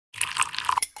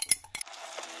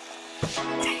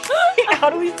How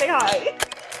do we say hi?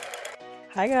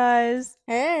 Hi, guys.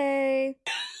 Hey.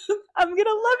 I'm gonna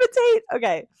levitate.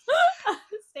 Okay.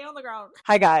 Stay on the ground.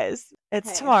 Hi, guys.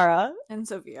 It's Hey. Tamara. And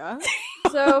Sophia.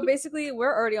 So basically,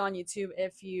 we're already on YouTube.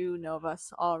 If you know of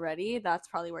us already, that's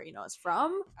probably where you know us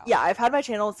from. Yeah, I've had my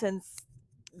channel since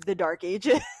the dark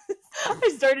ages.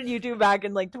 I started YouTube back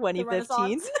in like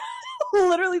 2015.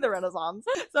 Literally the Renaissance.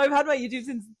 So I've had my YouTube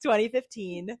since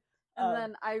 2015. And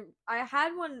then I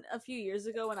had one a few years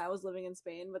ago when I was living in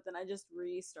Spain, but then I just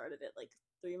restarted it like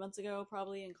 3 months ago,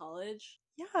 probably in college.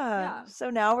 Yeah.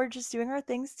 So now we're just doing our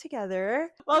things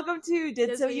together. Welcome to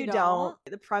Did So You Don't.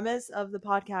 The premise of the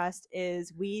podcast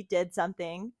is we did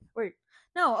something.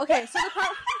 Okay, so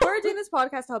we're doing this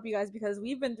podcast to help you guys because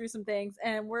we've been through some things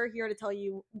and we're here to tell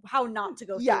you how not to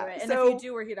go through it. And if you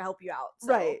do, we're here to help you out.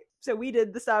 So. Right. So we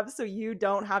did the stuff so you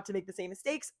don't have to make the same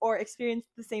mistakes or experience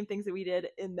the same things that we did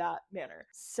in that manner.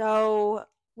 So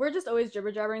we're just always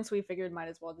jibber jabbering, so we figured might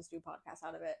as well just do a podcast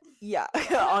out of it. Yeah,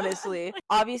 honestly.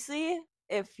 Obviously,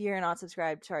 if you're not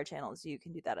subscribed to our channels, you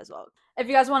can do that as well. If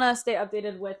you guys want to stay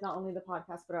updated with not only the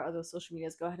podcast but our other social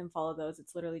medias, go ahead and follow those.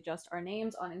 It's literally just our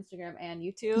names on Instagram and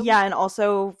YouTube. Yeah, and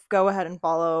also go ahead and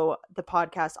follow the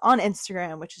podcast on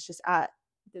Instagram, which is just at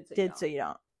Did So You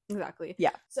Don't. Exactly.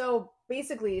 Yeah. So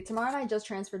basically, Tamara and I just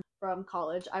transferred from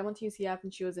college. I went to UCF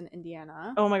and she was in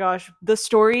Indiana. Oh my gosh, the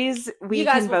stories you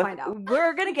guys will find out.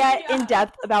 We're gonna get in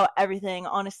depth about everything,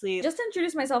 honestly. Just to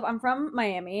introduce myself, I'm from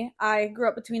Miami. I grew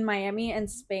up between Miami and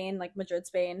Spain, like Madrid,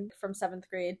 Spain, from 7th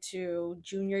grade to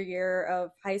junior year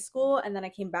of high school, and then I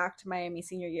came back to Miami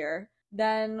senior year.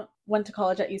 Then went to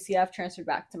college at UCF, transferred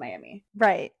back to Miami.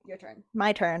 Right. Your turn.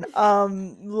 My turn.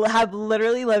 Have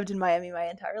literally lived in Miami my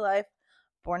entire life.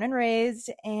 Born and raised,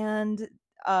 and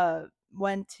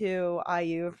went to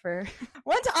IU for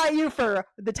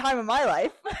the time of my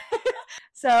life.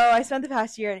 So I spent the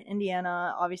past year in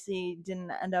Indiana. Obviously didn't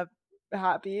end up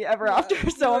happy ever after,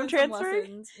 so I'm transferring.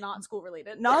 Lessons, not school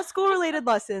related. Not school related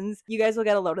lessons. You guys will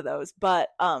get a load of those. But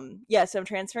yeah, so I'm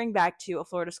transferring back to a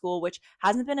Florida school, which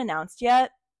hasn't been announced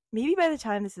yet. Maybe by the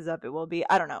time this is up, it will be.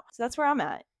 I don't know. So that's where I'm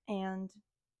at. And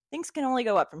things can only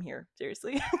go up from here.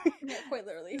 Seriously. Yeah, quite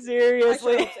literally.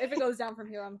 Seriously. If it goes down from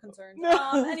here, I'm concerned.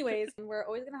 Anyways, we're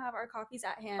always going to have our coffees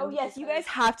at hand. Oh, yes. You guys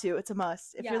have to. It's a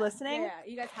must. If you're listening. Yeah,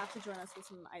 you guys have to join us with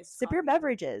some iced Sip coffee. your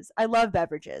beverages. I love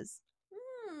beverages.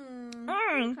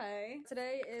 Okay.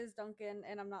 Today is Dunkin',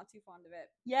 and I'm not too fond of it.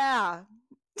 Yeah.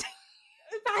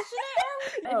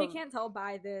 Passionate. If you can't tell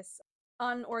by this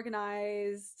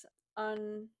unorganized,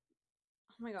 oh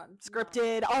my god.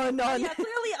 Scripted, Yeah,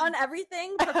 clearly on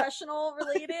everything professional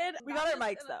related. We got our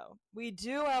mics though. We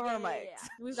do have our mics. Yeah.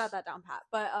 We've got that down pat.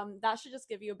 But that should just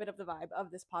give you a bit of the vibe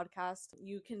of this podcast.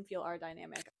 You can feel our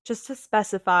dynamic. Just to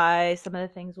specify some of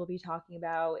the things we'll be talking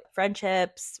about: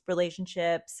 friendships,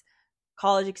 relationships,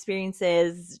 college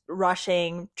experiences,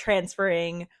 rushing,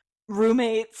 transferring,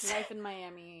 roommates, Life in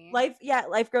Miami.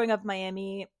 Life growing up in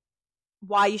Miami.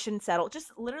 Why you shouldn't settle,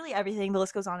 just literally everything. The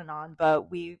list goes on and on,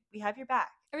 but we have your back.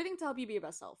 Everything to help you be your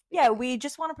best self. Basically. Yeah, we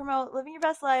just want to promote living your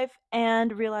best life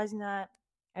and realizing that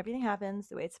everything happens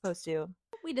the way it's supposed to.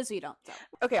 We did so you don't. So.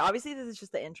 Okay, obviously this is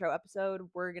just the intro episode.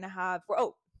 We're gonna have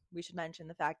we should mention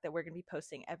the fact that we're gonna be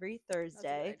posting every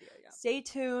Thursday. Idea, yeah. Stay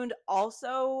tuned.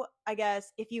 Also, I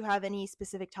guess if you have any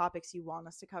specific topics you want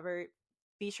us to cover,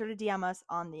 be sure to DM us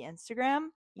on the Instagram.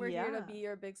 We're here to be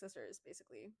your big sisters,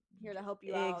 basically. Here to help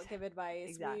you out, give advice.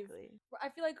 Exactly. I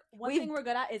feel like one thing we're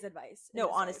good at is advice. No,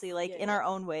 honestly, life. In our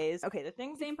own ways. Okay, the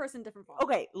thing. Same person, different flaws.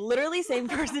 Okay, literally same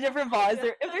person, different flaws.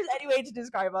 If there's any way to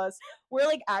describe us, we're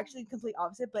like actually complete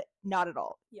opposite, but not at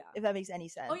all. Yeah. If that makes any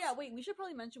sense. Oh yeah, wait. We should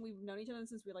probably mention we've known each other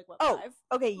since we were like 5.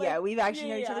 Okay, yeah, we've actually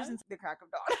known each other since the crack of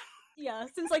dawn. Yeah,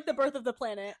 since like the birth of the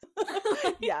planet.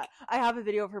 Yeah, I have a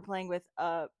video of her playing with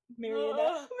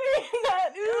Marionette.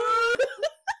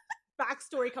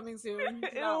 Backstory coming soon.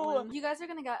 You guys are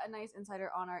gonna get a nice insider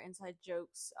on our inside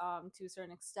jokes to a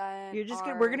certain extent.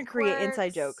 We're gonna create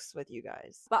inside jokes with you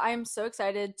guys. But I'm so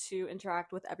excited to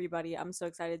interact with everybody. I'm so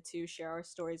excited to share our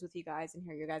stories with you guys and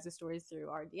hear your guys' stories through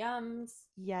our DMs.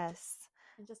 Yes.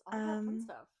 And just all that fun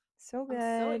stuff. So good.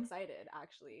 I'm so excited,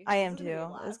 actually. I am too.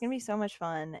 It's gonna be so much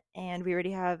fun, and we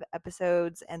already have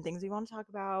episodes and things we want to talk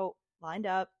about lined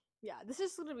up. Yeah, this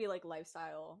is gonna be like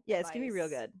lifestyle. Yeah, it's gonna be real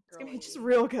good. It's gonna be just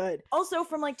real good. Also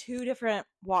from like 2 different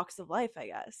walks of life, I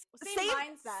guess. Same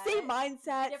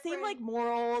mindset, same like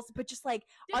morals, but just like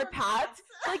our paths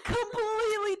like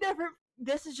completely different.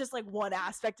 This is just like one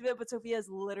aspect of it, but Sophia is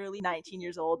literally 19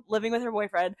 years old, living with her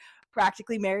boyfriend,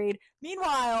 practically married.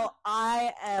 Meanwhile,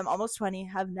 I am almost 20,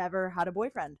 have never had a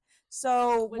boyfriend.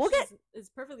 So Which we'll get is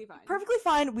perfectly fine. Perfectly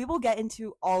fine. We will get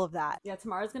into all of that. Yeah,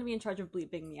 Tamara's gonna be in charge of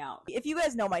bleeping me out. If you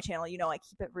guys know my channel, you know I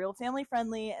keep it real family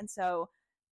friendly, and so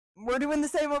we're doing the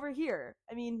same over here.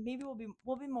 I mean, maybe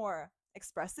we'll be more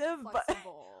expressive, but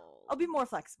I'll be more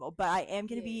flexible. But I am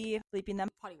gonna be bleeping them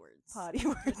potty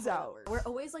words out. We're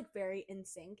always like very in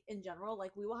sync in general.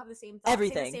 Like we will have the same thought,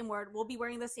 everything, say the same word. We'll be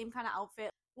wearing the same kind of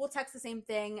outfit. We'll text the same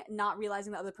thing, not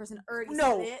realizing the other person already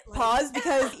said it. Like, pause,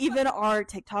 because even our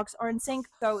TikToks are in sync.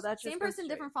 So that's just same person,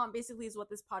 different font. Basically, is what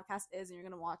this podcast is, and you're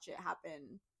gonna watch it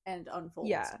happen and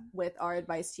unfold. With our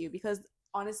advice to you, because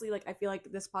honestly, like I feel like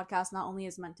this podcast not only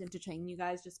is meant to entertain you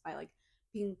guys just by like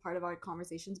being part of our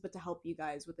conversations, but to help you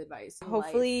guys with advice.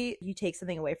 Hopefully, you take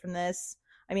something away from this.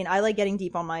 I mean, I like getting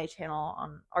deep on my channel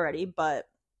already, but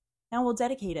now we'll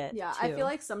dedicate it. Yeah, I feel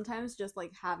like sometimes just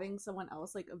like having someone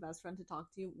else, like a best friend to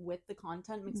talk to with the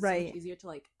content makes it so much easier to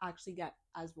like actually get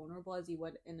as vulnerable as you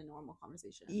would in a normal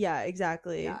conversation. Yeah,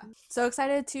 exactly. Yeah. So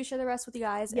excited to share the rest with you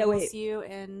guys. And we'll see you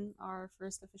in our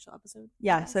first official episode.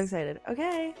 Yeah, so excited.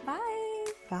 Okay. Bye.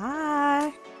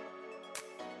 Bye.